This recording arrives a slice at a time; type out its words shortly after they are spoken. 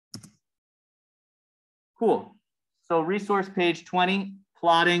Cool. So resource page 20,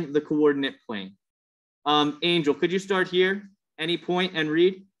 plotting the coordinate plane. Angel, could you start here? Any point and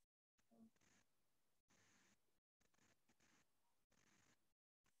read?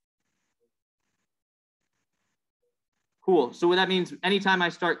 Cool. So what that means, anytime I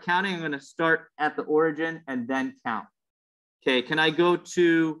start counting, I'm going to start at the origin and then count. Okay, can I go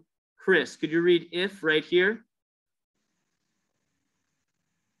to Chris? Could you read if right here?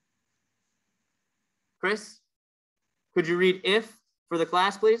 Chris, could you read if for the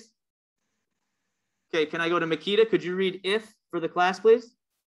class, please? Okay, can I go to Makita? Could you read if for the class, please?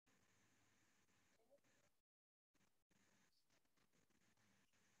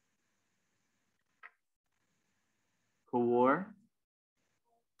 Coordinate.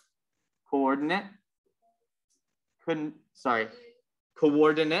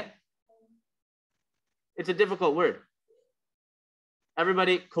 Coordinate. It's a difficult word.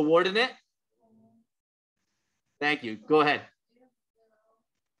 Everybody, coordinate. Thank you. Go ahead.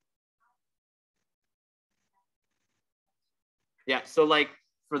 Yeah, so like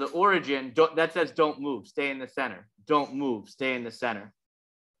for the origin, that says don't move, stay in the center. Don't move, stay in the center.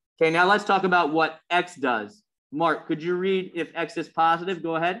 Okay, now let's talk about what X does. Mark, could you read if X is positive?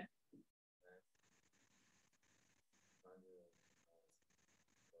 Go ahead.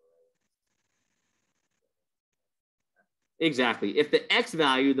 Exactly. If the X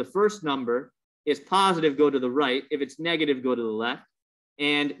value, the first number, is positive, go to the right. If it's negative, go to the left.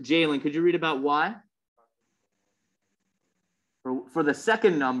 And Jalen, could you read about Y? For the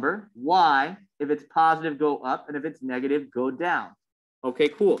second number, Y, if it's positive, go up. And if it's negative, go down. Okay,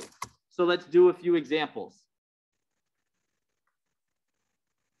 cool. So let's do a few examples.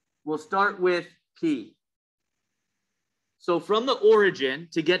 We'll start with P. So from the origin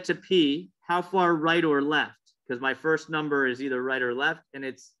to get to P, how far right or left? Because my first number is either right or left, and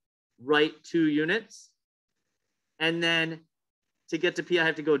it's right 2 units. And then to get to P, I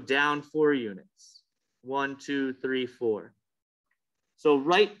have to go down 4 units. 1, 2, 3, 4. So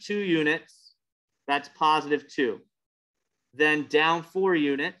right 2 units, that's positive 2. Then down 4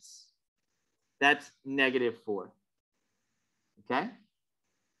 units, that's negative 4. Okay?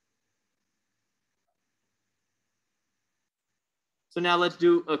 So now let's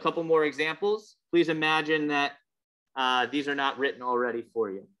do a couple more examples. Please imagine that these are not written already for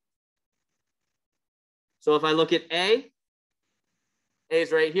you. So if I look at A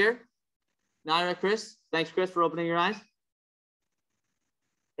is right here. Naira, Chris. Thanks, Chris, for opening your eyes.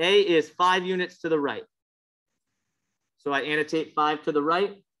 A is 5 units to the right. So I annotate 5 to the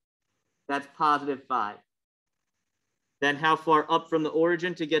right. That's positive 5. Then how far up from the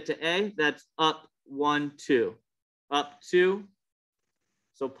origin to get to A? That's up 1, 2. Up 2.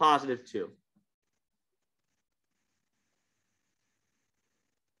 So positive 2.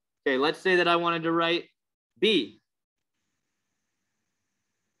 Okay, let's say that I wanted to write B.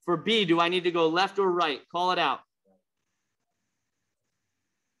 For B, do I need to go left or right? Call it out.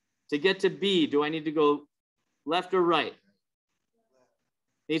 To get to B, do I need to go left or right?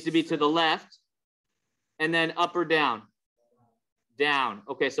 Needs to be to the left. And then up or down? Down.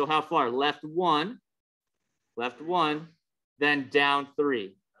 Okay, so how far? Left 1. Left 1. Then down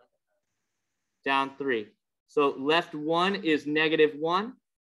 3. Down 3. So left 1 is negative 1.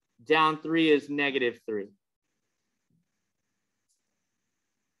 Down 3 is negative 3.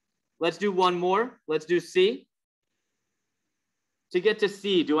 Let's do one more. Let's do C. To get to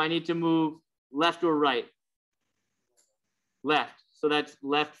C, do I need to move left or right? Left. So that's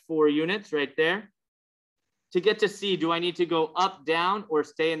left 4 units right there. To get to C, do I need to go up, down, or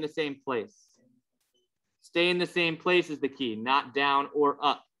stay in the same place? Stay in the same place is the key, not down or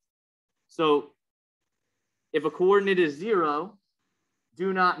up. So if a coordinate is 0,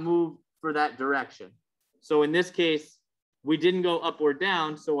 do not move for that direction. So in this case, we didn't go up or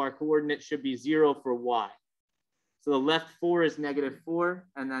down, so our coordinate should be 0 for Y. So the left 4 is negative 4,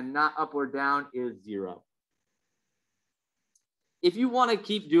 and then not up or down is 0. If you want to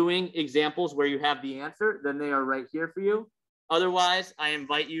keep doing examples where you have the answer, then they are right here for you. Otherwise, I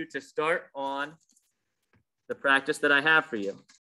invite you to start on the practice that I have for you.